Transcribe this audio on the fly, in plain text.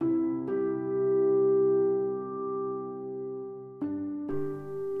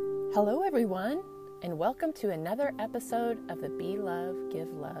Hello, everyone, and welcome to another episode of the Be Love,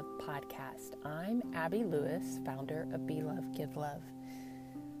 Give Love podcast. I'm Abby Lewis, founder of Be Love, Give Love.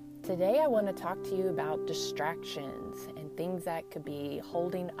 Today, I want to talk to you about distractions and things that could be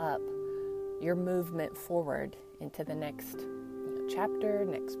holding up your movement forward into the next chapter,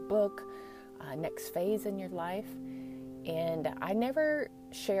 next book, next phase in your life. And I never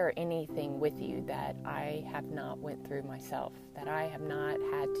share anything with you that I have not went through myself, that I have not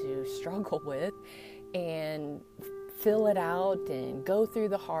had to struggle with and fill it out and go through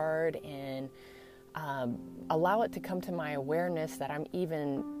the hard and allow it to come to my awareness that I'm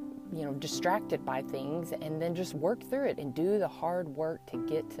even, distracted by things, and then just work through it and do the hard work to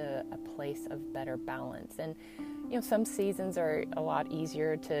get to a place of better balance. And, some seasons are a lot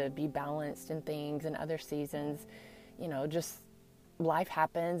easier to be balanced in things, and other seasons, just life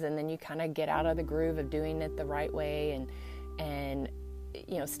happens, and then you kind of get out of the groove of doing it the right way and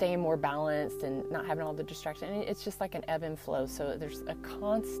staying more balanced and not having all the distraction. And it's just like an ebb and flow. So there's a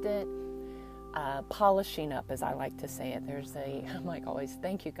constant polishing up, as I like to say it. I'm like always,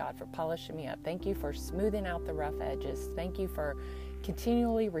 thank you, God, for polishing me up. Thank you for smoothing out the rough edges. Thank you for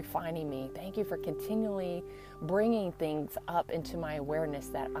continually refining me. Thank you for continually bringing things up into my awareness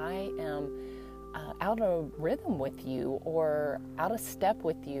that I am out of rhythm with you, or out of step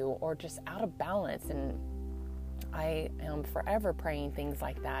with you, or just out of balance. And I am forever praying things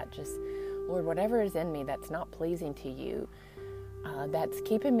like that. Just, Lord, whatever is in me that's not pleasing to you, that's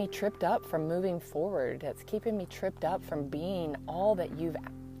keeping me tripped up from moving forward, that's keeping me tripped up from being all that you've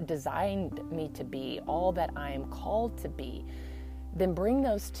designed me to be, all that I am called to be, then bring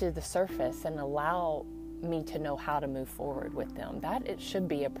those to the surface and allow me to know how to move forward with them. That it should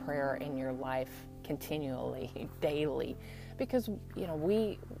be a prayer in your life continually, daily, because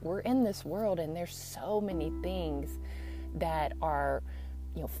we're in this world, and there's so many things that are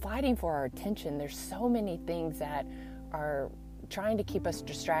fighting for our attention. There's so many things that are trying to keep us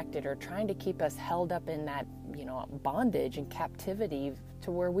distracted, or trying to keep us held up in that bondage and captivity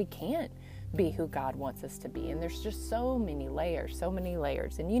to where we can't be who God wants us to be. And there's just so many layers.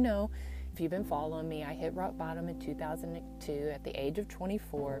 And if you've been following me, I hit rock bottom in 2002 at the age of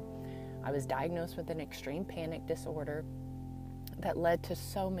 24. I was diagnosed with an extreme panic disorder that led to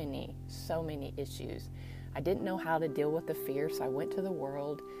so many issues. I didn't know how to deal with the fear, so I went to the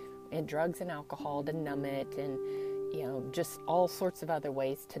world and drugs and alcohol to numb it, and just all sorts of other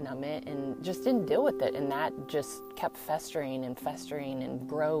ways to numb it, and just didn't deal with it. And that just kept festering and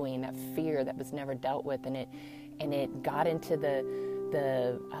growing, that fear that was never dealt with. And it got into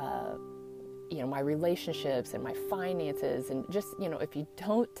my relationships and my finances, and just, if you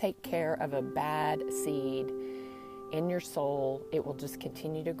don't take care of a bad seed in your soul, it will just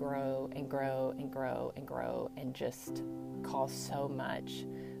continue to grow and grow and grow and grow, and just cause so much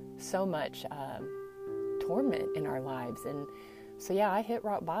torment in our lives. And so I hit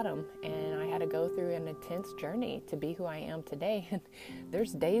rock bottom, and I had to go through an intense journey to be who I am today. And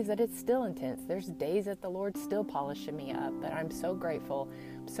there's days that it's still intense. There's days that the Lord's still polishing me up, but I'm so grateful.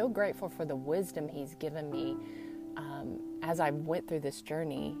 I'm so grateful for the wisdom He's given me as I went through this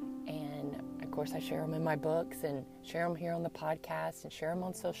journey. And of course, I share them in my books, and share them here on the podcast, and share them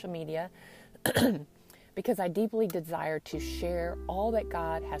on social media because I deeply desire to share all that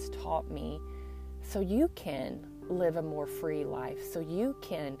God has taught me, so you can live a more free life, so you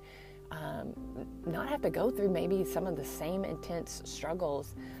can not have to go through maybe some of the same intense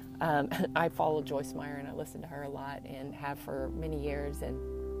struggles. I follow Joyce Meyer, and I listen to her a lot, and have for many years. And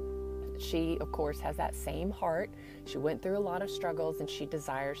she, of course, has that same heart. She went through a lot of struggles, and she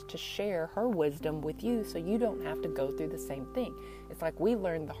desires to share her wisdom with you, so you don't have to go through the same thing. It's like we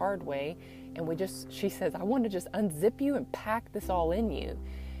learned the hard way, and she says, I want to just unzip you and pack this all in you.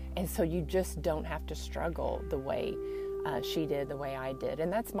 And so you just don't have to struggle the way she did, the way I did.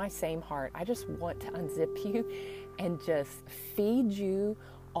 And that's my same heart. I just want to unzip you and just feed you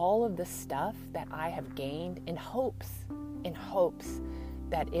all of the stuff that I have gained in hopes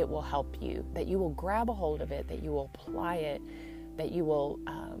that it will help you, that you will grab a hold of it, that you will apply it, that you will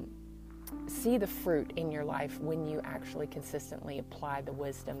see the fruit in your life when you actually consistently apply the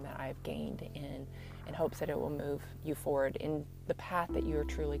wisdom that I've gained in hopes that it will move you forward in the path that you are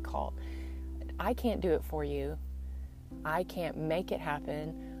truly called. I can't do it for you. I can't make it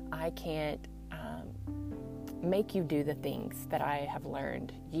happen. I can't make you do the things that I have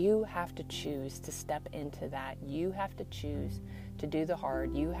learned. You have to choose to step into that. You have to choose to do the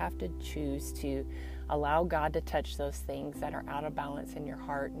hard. You have to choose to allow God to touch those things that are out of balance in your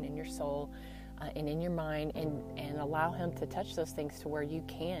heart and in your soul and in your mind, and allow Him to touch those things to where you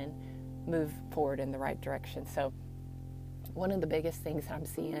can move forward in the right direction. So one of the biggest things that I'm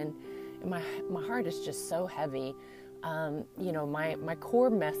seeing, and my heart is just so heavy. My core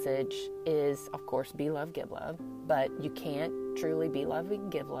message is, of course, be love, give love, but you can't truly be love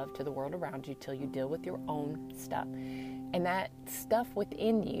and give love to the world around you till you deal with your own stuff. And that stuff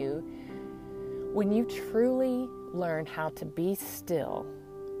within you, when you truly learn how to be still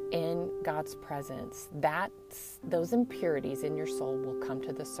in God's presence, those impurities in your soul will come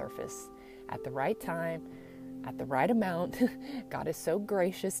to the surface at the right time, at the right amount. God is so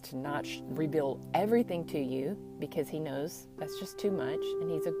gracious to not reveal everything to you, because he knows that's just too much, and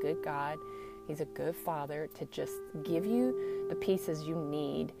he's a good God. He's a good Father to just give you the pieces you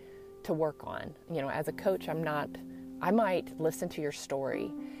need to work on. As a coach, I might listen to your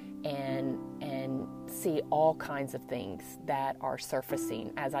story and see all kinds of things that are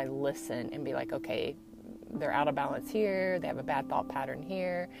surfacing as I listen, and be like, okay, they're out of balance here, they have a bad thought pattern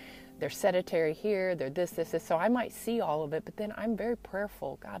here, they're sedentary here, they're this. So I might see all of it, but then I'm very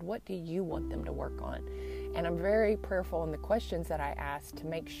prayerful. God, what do you want them to work on? And I'm very prayerful in the questions that I ask to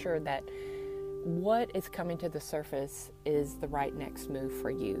make sure that what is coming to the surface is the right next move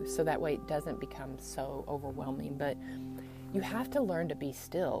for you. So that way it doesn't become so overwhelming. But you have to learn to be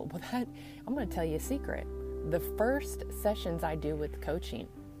still. Well, I'm going to tell you a secret. The first sessions I do with coaching,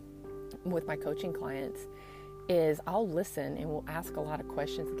 with my coaching clients, is I'll listen and we'll ask a lot of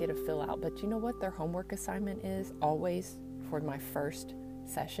questions, get a fill out. But you know what their homework assignment is always for my first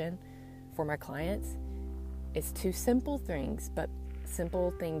session for my clients? It's 2 simple things, but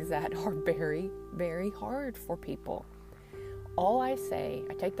simple things that are very, very hard for people. All I say,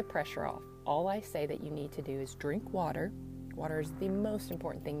 I take the pressure off. All I say that you need to do is drink water. Water is the most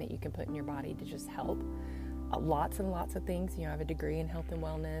important thing that you can put in your body to just help. Lots and lots of things. I have a degree in health and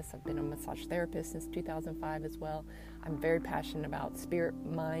wellness. I've been a massage therapist since 2005 as well. I'm very passionate about spirit,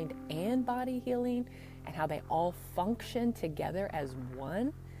 mind, and body healing and how they all function together as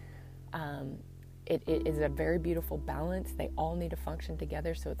one. It is a very beautiful balance. They all need to function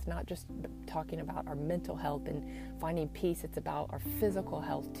together. So it's not just talking about our mental health and finding peace. It's about our physical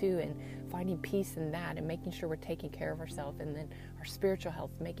health too, and finding peace in that, and making sure we're taking care of ourselves. And then our spiritual health,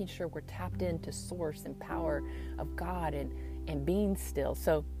 making sure we're tapped into source and power of God, and being still.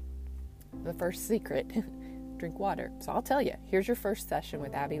 So the first secret, drink water. So I'll tell you, here's your first session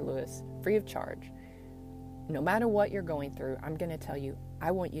with Abby Lewis, free of charge. No matter what you're going through, I'm going to tell you, I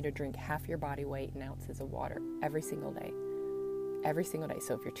want you to drink half your body weight in ounces of water every single day. Every single day.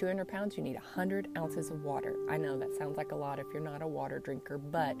 So if you're 200 pounds, you need 100 ounces of water. I know that sounds like a lot if you're not a water drinker,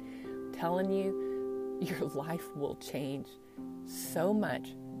 but I'm telling you, your life will change so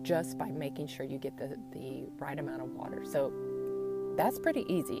much just by making sure you get the right amount of water. So that's pretty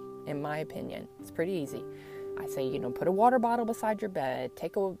easy, in my opinion. It's pretty easy. I say, put a water bottle beside your bed,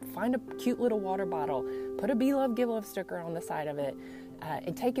 find a cute little water bottle, put a Be Love, Give Love sticker on the side of it,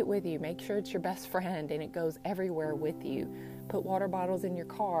 and take it with you. Make sure it's your best friend and it goes everywhere with you. Put water bottles in your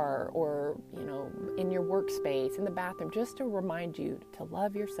car or, in your workspace, in the bathroom, just to remind you to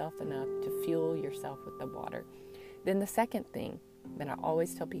love yourself enough to fuel yourself with the water. Then the second thing that I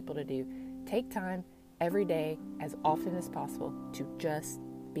always tell people to do, take time every day, as often as possible, to just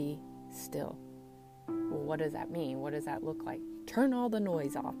be still. Well, what does that mean? What does that look like? Turn all the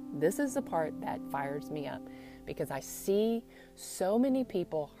noise off. This is the part that fires me up, because I see so many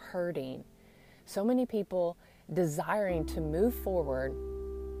people hurting, so many people desiring to move forward,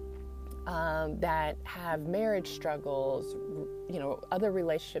 that have marriage struggles, other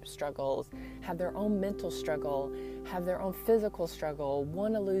relationship struggles, have their own mental struggle, have their own physical struggle,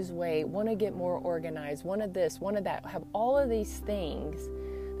 want to lose weight, want to get more organized, want to this, want to that, have all of these things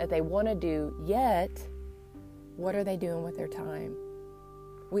that they want to do, yet what are they doing with their time?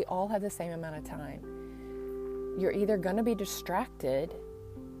 We all have the same amount of time. You're either going to be distracted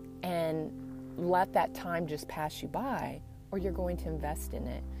and let that time just pass you by, or you're going to invest in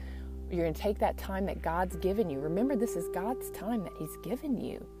it. You're going to take that time that God's given you. Remember, this is God's time that He's given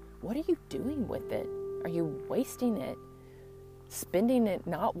you. What are you doing with it? Are you wasting it? Spending it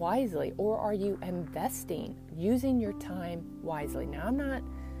not wisely? Or are you investing, using your time wisely? Now,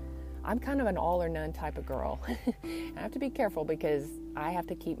 I'm kind of an all or none type of girl. I have to be careful because I have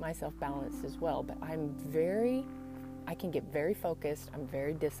to keep myself balanced as well. But I can get very focused. I'm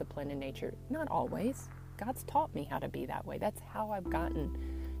very disciplined in nature. Not always. God's taught me how to be that way. That's how I've gotten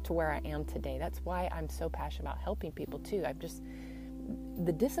to where I am today. That's why I'm so passionate about helping people too.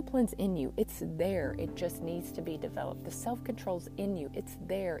 The discipline's in you. It's there. It just needs to be developed. The self-control's in you. It's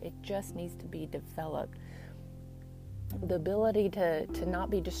there. It just needs to be developed. The ability to not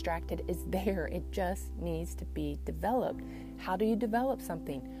be distracted is there. It just needs to be developed. How do you develop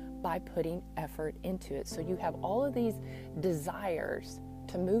something? by putting effort into it. So you have all of these desires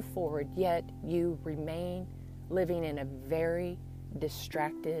to move forward, yet you remain living in a very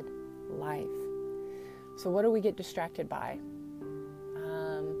distracted life. So what do we get distracted by?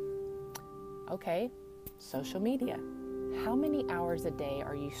 Social media. How many hours a day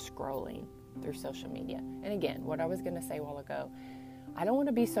are you scrolling through social media? And again, what I was going to say a while ago, I don't want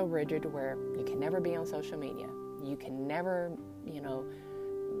to be so rigid to where you can never be on social media. You can never,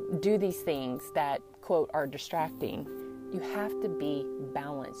 do these things that, quote, are distracting. You have to be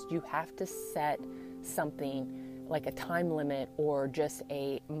balanced. You have to set something like a time limit or just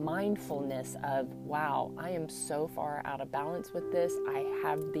a mindfulness of, wow, I am so far out of balance with this. I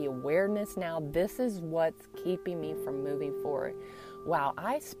have the awareness now. This is what's keeping me from moving forward. Wow,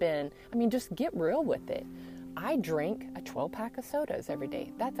 just get real with it. I drink a 12-pack of sodas every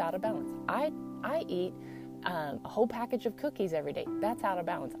day. That's out of balance. I eat a whole package of cookies every day. That's out of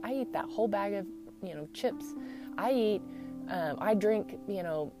balance. I eat that whole bag of, chips. I drink,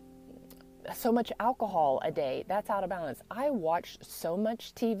 so much alcohol a day. That's out of balance. I watch so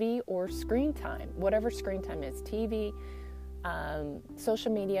much TV or screen time, whatever screen time is, TV,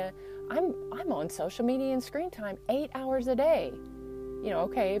 social media. I'm on social media and screen time 8 hours a day.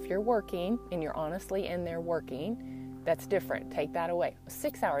 If you're working and you're honestly in there working, that's different. Take that away.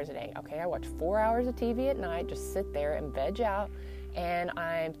 6 hours a day. Okay, I watch 4 hours of TV at night, just sit there and veg out.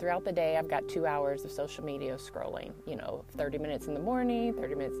 And throughout the day, I've got 2 hours of social media scrolling, 30 minutes in the morning,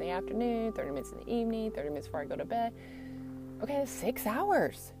 30 minutes in the afternoon, 30 minutes in the evening, 30 minutes before I go to bed. Okay, that's 6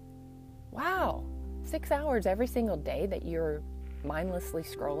 hours. Wow. 6 hours every single day that you're mindlessly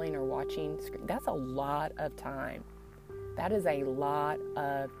scrolling or watching. That's a lot of time. That is a lot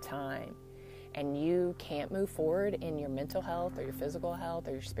of time. And you can't move forward in your mental health or your physical health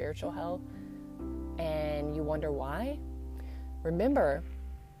or your spiritual health. And you wonder why? Remember,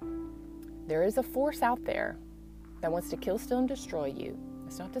 there is a force out there that wants to kill, steal, and destroy you.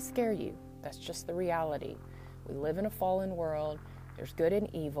 It's not to scare you. That's just the reality. We live in a fallen world. There's good and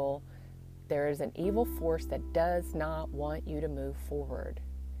evil. There is an evil force that does not want you to move forward.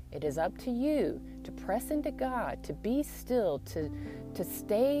 It is up to you to press into God, to be still, to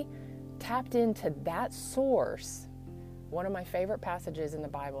stay tapped into that source. One of my favorite passages in the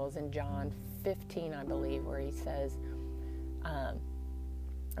Bible is in John 15, I believe, where he says, I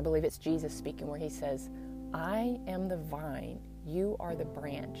believe it's Jesus speaking, where he says, I am the vine, you are the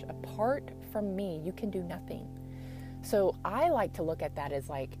branch. Apart from me, you can do nothing. So I like to look at that as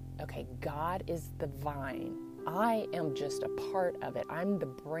like, okay, God is the vine. I am just a part of it. I'm the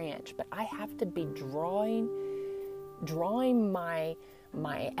branch, but I have to be drawing my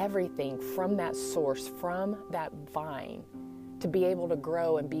everything from that source, from that vine, to be able to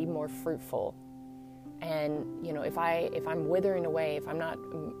grow and be more fruitful. And, if I'm withering away, if I'm not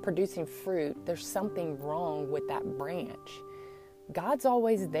producing fruit, there's something wrong with that branch. God's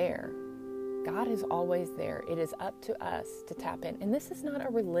always there. God is always there. It is up to us to tap in. And this is not a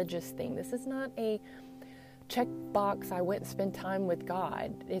religious thing. This is not a checkbox, I went and spent time with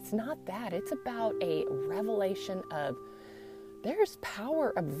God. It's not that. It's about a revelation of there's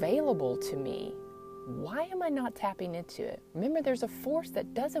power available to me. Why am I not tapping into it? Remember, there's a force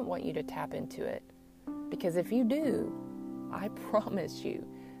that doesn't want you to tap into it. Because if you do, I promise you,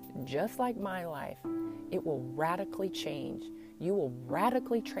 just like my life, it will radically change. You will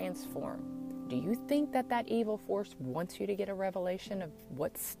radically transform. Do you think that evil force wants you to get a revelation of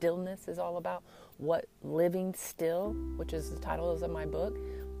what stillness is all about? What living still, which is the title of my book,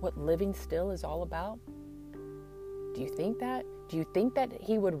 what living still is all about? Do you think that? Do you think that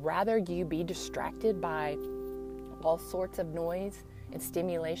he would rather you be distracted by all sorts of noise and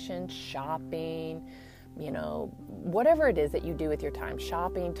stimulation, shopping, whatever it is that you do with your time,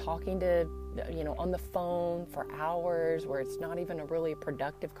 shopping, talking to, on the phone for hours where it's not even a really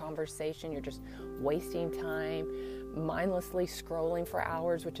productive conversation. You're just wasting time, mindlessly scrolling for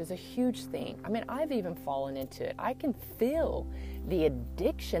hours, which is a huge thing. I mean, I've even fallen into it. I can feel the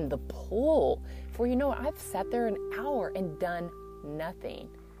addiction, the pull for, I've sat there an hour and done nothing.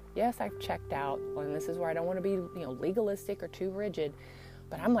 Yes, I've checked out, and this is where I don't want to be, legalistic or too rigid.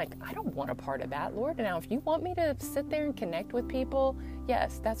 But I'm like, I don't want a part of that, Lord. Now, if you want me to sit there and connect with people,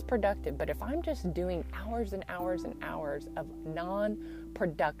 yes, that's productive. But if I'm just doing hours and hours and hours of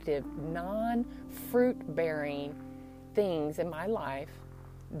non-productive, non-fruit-bearing things in my life,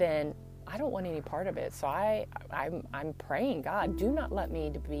 then I don't want any part of it. So I'm praying, God, do not let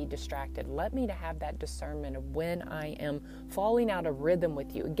me to be distracted. Let me to have that discernment of when I am falling out of rhythm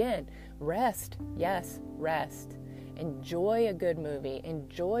with you. Again, rest. Yes, rest. Enjoy a good movie.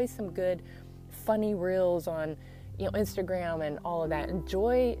 Enjoy some good funny reels on, Instagram and all of that.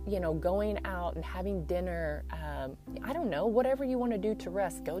 Enjoy, going out and having dinner. I don't know, whatever you want to do to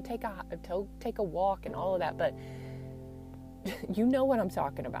rest. Go take a walk and all of that. But you know what I'm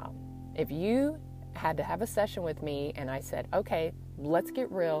talking about. If you had to have a session with me and I said, okay, let's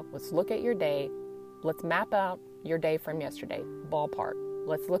get real. Let's look at your day. Let's map out your day from yesterday, ballpark.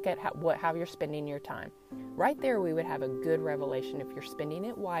 Let's look at how you're spending your time. Right there, we would have a good revelation. If you're spending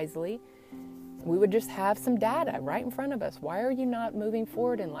it wisely, we would just have some data right in front of us. Why are you not moving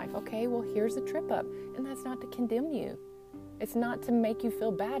forward in life? Okay, well, here's a trip up. And that's not to condemn you. It's not to make you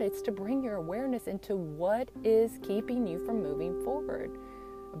feel bad. It's to bring your awareness into what is keeping you from moving forward.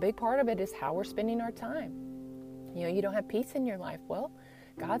 A big part of it is how we're spending our time. You don't have peace in your life. Well,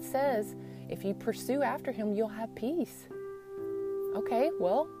 God says if you pursue after him, you'll have peace. Okay,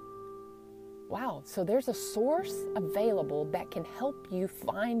 well, wow. So there's a source available that can help you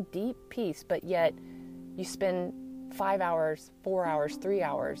find deep peace, but yet you spend 5 hours, 4 hours, 3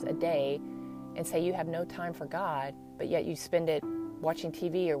 hours a day and say you have no time for God, but yet you spend it watching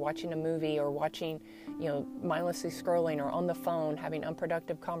TV or watching a movie or watching, mindlessly scrolling or on the phone, having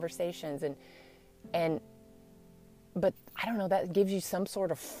unproductive conversations. But I don't know, that gives you some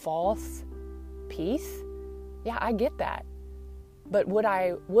sort of false peace. Yeah, I get that. But would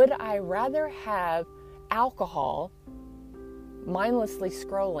I rather have alcohol, mindlessly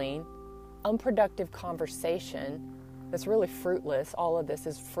scrolling, unproductive conversation that's really fruitless, all of this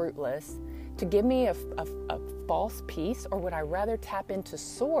is fruitless, to give me a false peace? Or would I rather tap into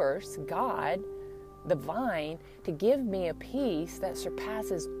source, God, the vine, to give me a peace that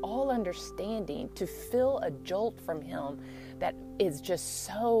surpasses all understanding, to feel a jolt from him that is just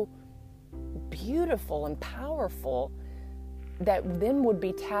so beautiful and powerful, that then would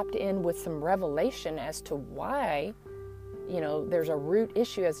be tapped in with some revelation as to why, there's a root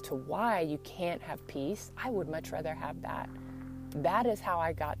issue as to why you can't have peace. I would much rather have that. That is how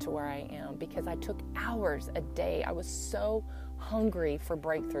I got to where I am, because I took hours a day. I was so hungry for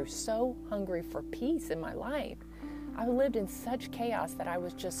breakthrough, so hungry for peace in my life. I lived in such chaos that I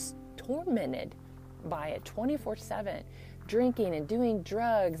was just tormented by it 24/7, drinking and doing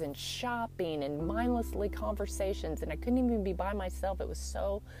drugs and shopping and mindlessly conversations. And I couldn't even be by myself. It was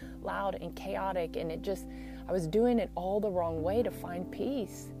so loud and chaotic. And I was doing it all the wrong way to find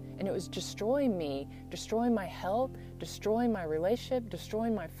peace. And it was destroying me, destroying my health, destroying my relationship,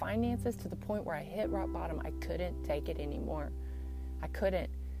 destroying my finances, to the point where I hit rock bottom. I couldn't take it anymore. I couldn't.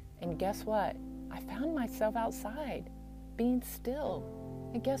 And guess what? I found myself outside, being still.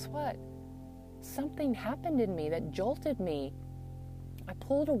 And guess what? Something happened in me that jolted me. I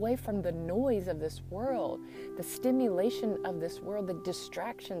pulled away from the noise of this world, the stimulation of this world, the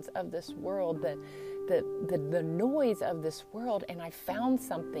distractions of this world, the noise of this world, and I found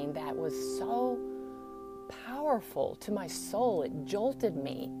something that was so powerful to my soul. It jolted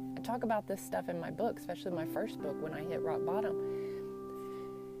me. I talk about this stuff in my book, especially my first book, When I Hit Rock Bottom.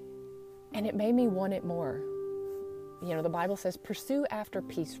 And it made me want it more. The Bible says, pursue after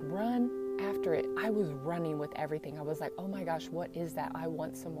peace, run after it. I was running with everything. I was like, oh my gosh, what is that? I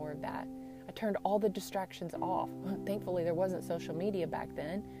want some more of that. I turned all the distractions off. Thankfully, there wasn't social media back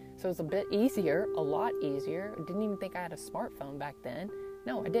then, so it was a bit easier, a lot easier. I didn't even think I had a smartphone back then.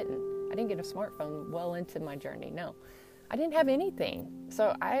 No, I didn't. I didn't get a smartphone well into my journey. No, I didn't have anything.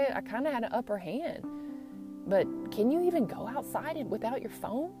 So I kind of had an upper hand. But can you even go outside without your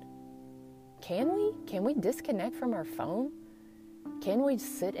phone? Can we? Can we disconnect from our phone? Can we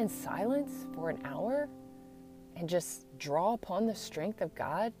sit in silence for an hour and just draw upon the strength of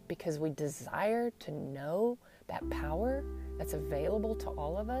God, because we desire to know that power that's available to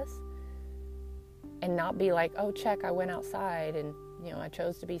all of us, and not be like, oh, check, I went outside and, I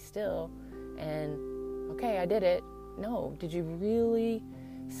chose to be still and okay, I did it. No, did you really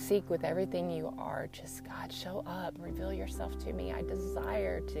seek with everything you are? Just, God, show up, reveal yourself to me. I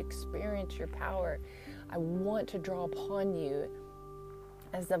desire to experience your power. I want to draw upon you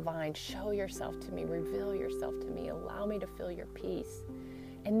as the vine. Show yourself to me, reveal yourself to me, allow me to feel your peace.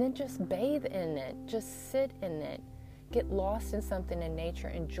 And then just bathe in it, just sit in it, get lost in something in nature,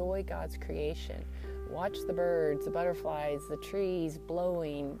 enjoy God's creation. Watch the birds, the butterflies, the trees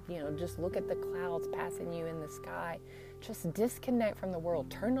blowing, just look at the clouds passing you in the sky. Just disconnect from the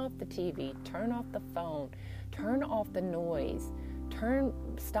world. Turn off the TV, turn off the phone, turn off the noise.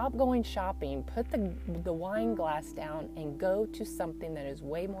 Stop going shopping, put the wine glass down and go to something that is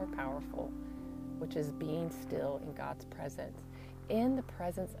way more powerful, which is being still in God's presence. In the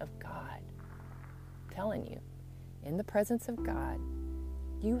presence of God. I'm telling you, in the presence of God,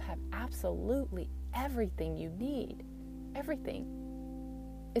 you have absolutely everything you need. Everything.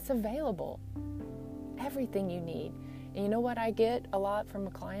 It's available. everything you need. And you know what I get a lot from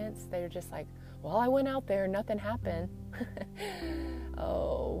clients? They're just like, well, I went out there, nothing happened.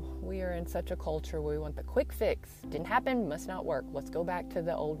 Oh, we are in such a culture where we want the quick fix. Didn't happen, must not work. Let's go back to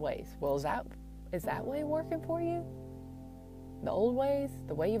the old ways. Well, is that way working for you? The old ways,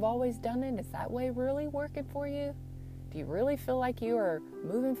 the way you've always done it, is that way really working for you? Do you really feel like you are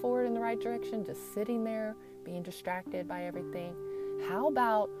moving forward in the right direction, just sitting there being distracted by everything? How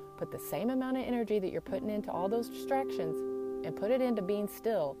about put the same amount of energy that you're putting into all those distractions and put it into being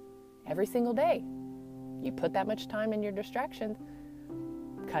still every single day? You put that much time in your distractions,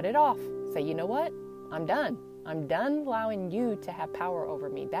 cut it off. Say, you know what? I'm done. I'm done allowing you to have power over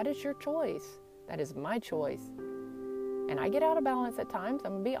me. That is your choice. That is my choice. And I get out of balance at times.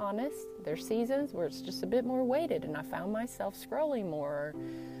 I'm going to be honest. There's seasons where it's just a bit more weighted and I found myself scrolling more.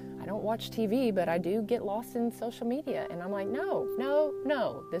 I don't watch TV, but I do get lost in social media. And I'm like, no.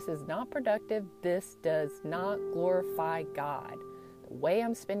 This is not productive. This does not glorify God. The way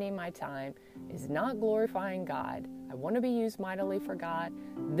I'm spending my time is not glorifying God. I want to be used mightily for God.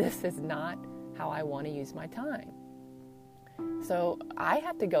 This is not how I want to use my time. So I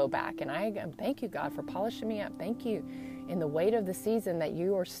have to go back, and I thank you, God, for polishing me up. Thank you in the weight of the season that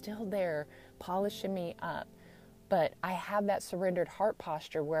you are still there polishing me up. But I have that surrendered heart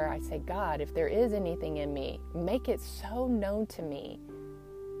posture where I say, God, if there is anything in me, make it so known to me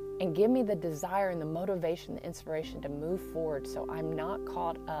and give me the desire and the motivation, the inspiration to move forward so I'm not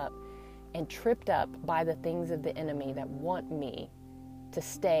caught up and tripped up by the things of the enemy that want me to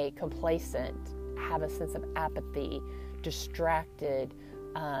stay complacent, have a sense of apathy, distracted,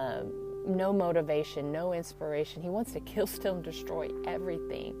 no motivation, no inspiration. He wants to kill, steal, and destroy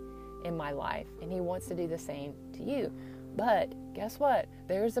everything in my life, and he wants to do the same to you. But guess what?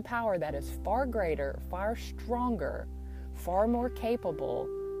 There's a power that is far greater, far stronger, far more capable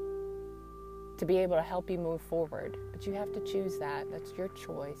to be able to help you move forward. But you have to choose that. That's your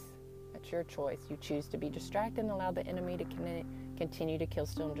choice. That's your choice. You choose to be distracted and allow the enemy to continue to kill,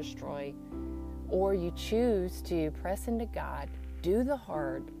 steal, and destroy. Or you choose to press into God, do the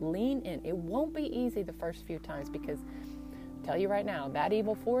hard, lean in. It won't be easy the first few times because I'll tell you right now, that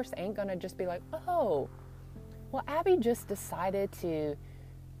evil force ain't going to just be like, oh, well, Abby just decided to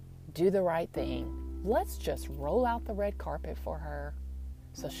do the right thing. Let's just roll out the red carpet for her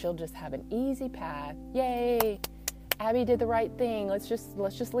so she'll just have an easy path. Yay, Abby did the right thing. Let's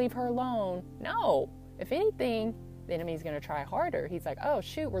just leave her alone. No, if anything, the enemy's going to try harder. He's like, oh,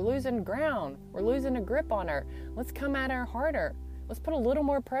 shoot, we're losing ground. We're losing a grip on her. Let's come at her harder. Let's put a little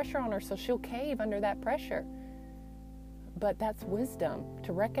more pressure on her so she'll cave under that pressure. But that's wisdom,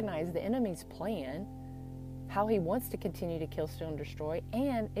 to recognize the enemy's plan, how he wants to continue to kill, steal, and destroy,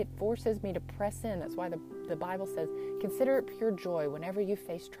 and it forces me to press in. That's why the Bible says, consider it pure joy whenever you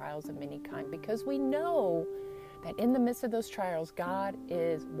face trials of any kind, because we know that in the midst of those trials, God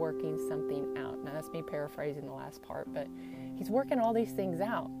is working something out. Now, that's me paraphrasing the last part, but he's working all these things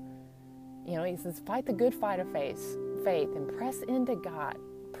out. You know, he says, fight the good fight of faith, and press into God.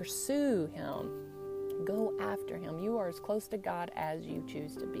 Pursue him. Go after him. You are as close to God as you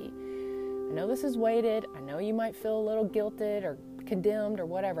choose to be. I know this is weighted. I know you might feel a little guilted or condemned or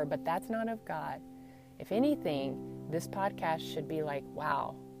whatever, but that's not of God. If anything, this podcast should be like,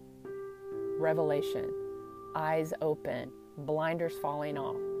 wow, revelation, eyes open, blinders falling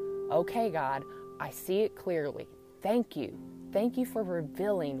off. Okay, God, I see it clearly. Thank you. Thank you for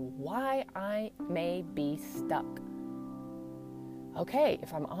revealing why I may be stuck. Okay,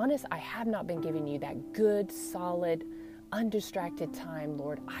 if I'm honest, I have not been giving you that good, solid, undistracted time,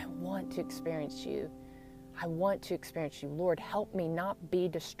 Lord. I want to experience you. I want to experience you. Lord, help me not be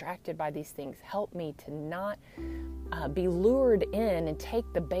distracted by these things. Help me to not be lured in and take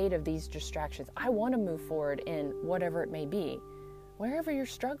the bait of these distractions. I want to move forward in whatever it may be. Wherever you're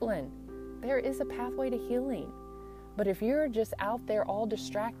struggling, there is a pathway to healing. But if you're just out there all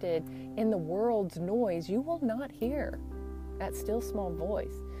distracted in the world's noise, you will not hear that still small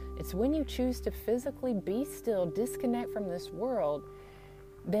voice. It's when you choose to physically be still, disconnect from this world,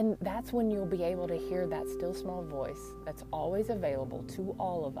 then that's when you'll be able to hear that still small voice that's always available to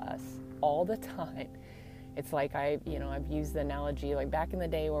all of us all the time. It's like I've used the analogy like back in the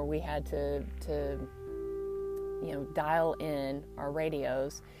day where we had to dial in our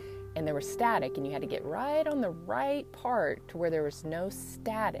radios and there was static and you had to get right on the right part to where there was no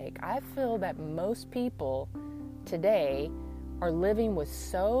static. I feel that most people today are living with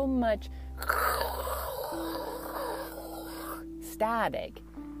so much static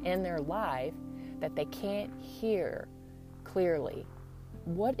in their life that they can't hear clearly.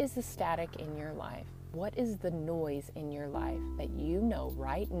 What is the static in your life? What is the noise in your life that you know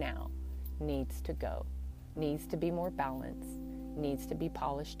right now needs to go, needs to be more balanced, needs to be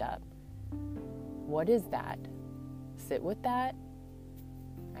polished up. What is that? Sit with that.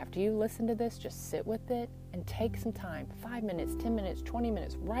 After you listen to this, just sit with it and take some time, 5 minutes, 10 minutes, 20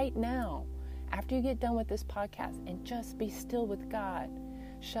 minutes, right now, after you get done with this podcast, and just be still with God.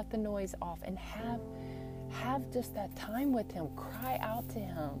 Shut the noise off and have just that time with Him. Cry out to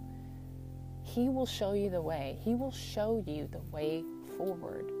Him. He will show you the way. He will show you the way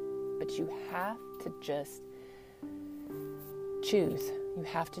forward. But you have to just choose. You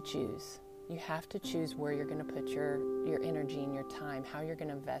have to choose. You have to choose where you're going to put your energy and your time, how you're going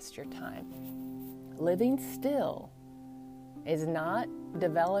to invest your time. Living still is not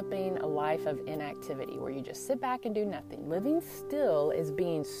developing a life of inactivity where you just sit back and do nothing. Living still is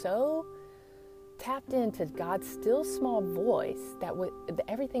being so tapped into God's still small voice that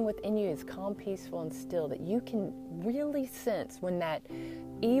everything within you is calm, peaceful, and still, that you can really sense when that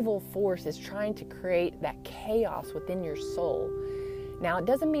evil force is trying to create that chaos within your soul. Now, it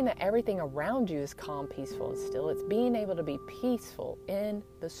doesn't mean that everything around you is calm, peaceful, and still. It's being able to be peaceful in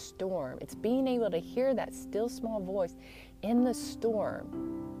the storm. It's being able to hear that still small voice in the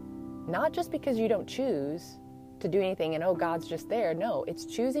storm. Not just because you don't choose to do anything and, oh, God's just there. No, it's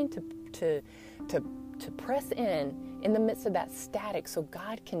choosing to press in the midst of that static so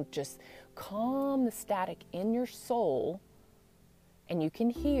God can just calm the static in your soul, and you can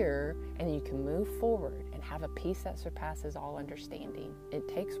hear and you can move forward and have a peace that surpasses all understanding. It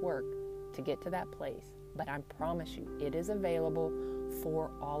takes work to get to that place, but I promise you, it is available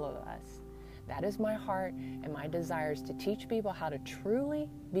for all of us. That is my heart and my desires, to teach people how to truly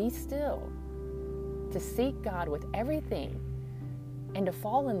be still, to seek God with everything, and to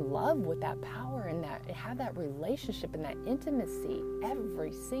fall in love with that power and that have that relationship and that intimacy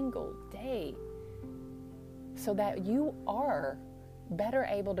every single day, so that you are better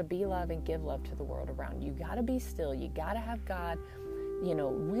able to be love and give love to the world around you. You got to be still. You got to have God,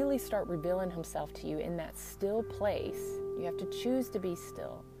 really start revealing Himself to you in that still place. You have to choose to be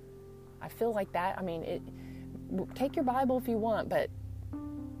still. I feel like that. Take your Bible if you want, but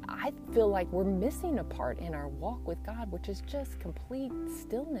I feel like we're missing a part in our walk with God, which is just complete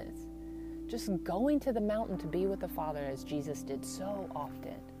stillness. Just going to the mountain to be with the Father, as Jesus did so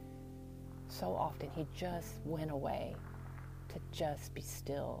often. So often He just went away to just be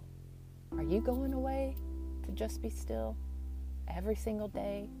still. Are you going away to just be still every single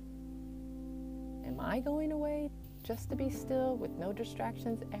day? Am I going away just to be still with no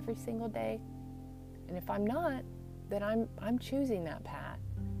distractions every single day? And if I'm not, then I'm choosing that path.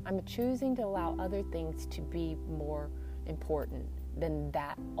 I'm choosing to allow other things to be more important than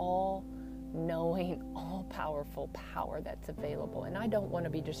that all-knowing, all-powerful power that's available. And I don't want to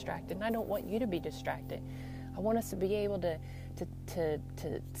be distracted, and I don't want you to be distracted. I want us to be able to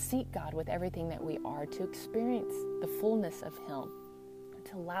seek God with everything that we are, to experience the fullness of Him,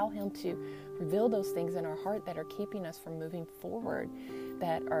 to allow Him to reveal those things in our heart that are keeping us from moving forward,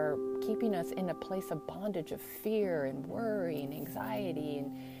 that are keeping us in a place of bondage of fear and worry and anxiety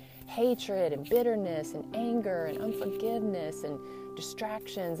and hatred and bitterness and anger and unforgiveness and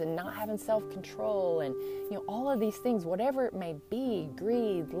distractions and not having self-control and all of these things, whatever it may be,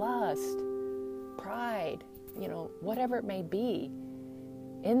 greed, lust, pride, whatever it may be.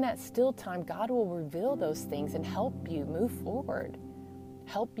 In that still time, God will reveal those things and help you move forward.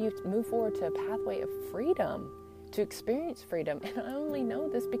 Help you move forward to a pathway of freedom, to experience freedom. And I only know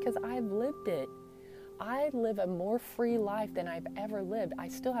this because I've lived it. I live a more free life than I've ever lived. I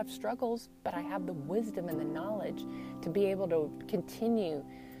still have struggles, but I have the wisdom and the knowledge to be able to continue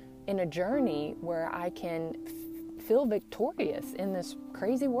in a journey where I can feel victorious in this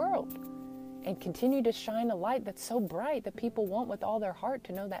crazy world and continue to shine a light that's so bright that people want with all their heart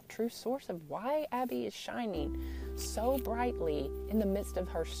to know that true source of why Abby is shining so brightly in the midst of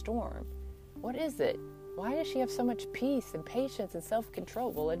her storm. What is it? Why does she have so much peace and patience and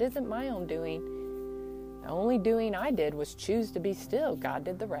self-control? Well, it isn't my own doing. The only doing I did was choose to be still. God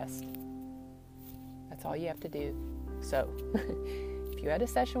did the rest. That's all you have to do. So, if you had a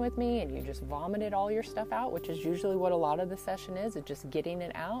session with me and you just vomited all your stuff out, which is usually what a lot of the session is just getting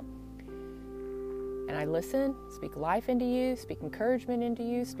it out, and I listen, speak life into you, speak encouragement into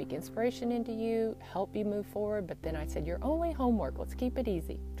you, speak inspiration into you, help you move forward. But then I said, your only homework, let's keep it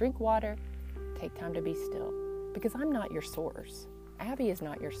easy. Drink water, take time to be still. Because I'm not your source. Abby is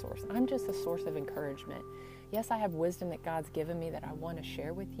not your source. I'm just a source of encouragement. Yes, I have wisdom that God's given me that I want to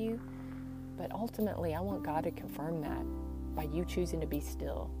share with you. But ultimately, I want God to confirm that by you choosing to be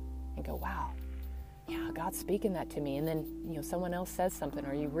still and go, wow. Yeah, God's speaking that to me. And then, someone else says something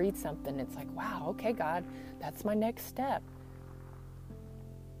or you read something. It's like, wow, okay, God, that's my next step.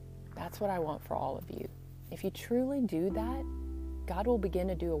 That's what I want for all of you. If you truly do that, God will begin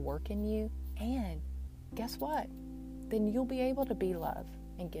to do a work in you, and guess what? Then you'll be able to be love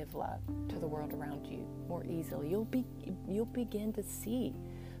and give love to the world around you more easily. You'll begin to see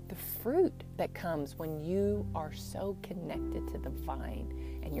the fruit that comes when you are so connected to the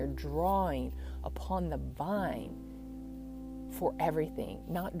vine and you're drawing upon the vine for everything,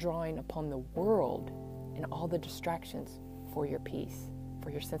 not drawing upon the world and all the distractions for your peace, for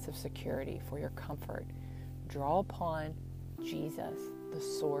your sense of security, for your comfort. Draw upon Jesus, the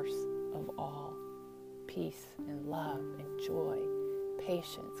source of all peace and love and joy,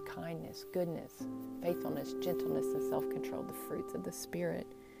 patience, kindness, goodness, faithfulness, gentleness, and self-control, the fruits of the Spirit.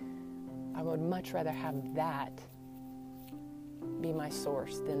 I would much rather have that be my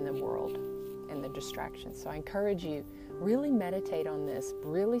source than the world and the distractions. So I encourage you, really meditate on this,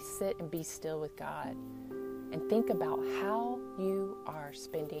 really sit and be still with God, and think about how you are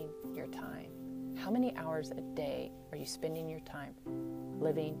spending your time. How many hours a day are you spending your time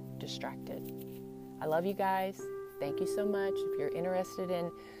living distracted? I love you guys. Thank you so much. If you're interested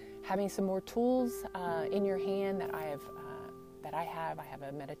in having some more tools in your hand that I have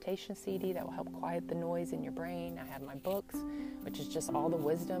a meditation CD that will help quiet the noise in your brain. I have my books, which is just all the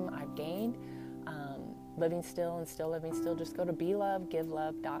wisdom I've gained. Living Still and Still Living Still. Just go to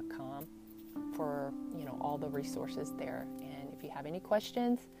belovegivelove.com for all the resources there. And if you have any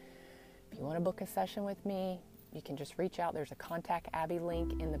questions, if you want to book a session with me, you can just reach out. There's a Contact Abby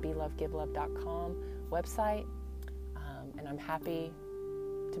link in the belovegivelove.com website. And I'm happy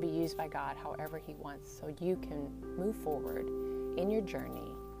to be used by God however He wants, so you can move forward in your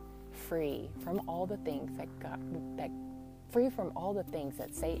journey free from all the things that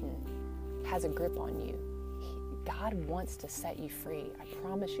Satan has a grip on you. God wants to set you free. I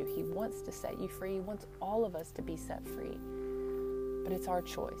promise you, He wants to set you free. He wants all of us to be set free. But it's our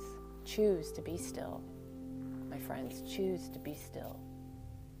choice. Choose to be still. My friends, choose to be still.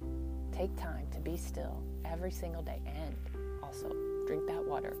 Take time to be still every single day. And also, drink that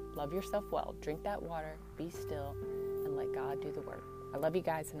water. Love yourself well. Drink that water. Be still. And let God do the work. I love you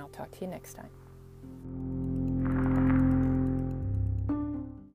guys, and I'll talk to you next time.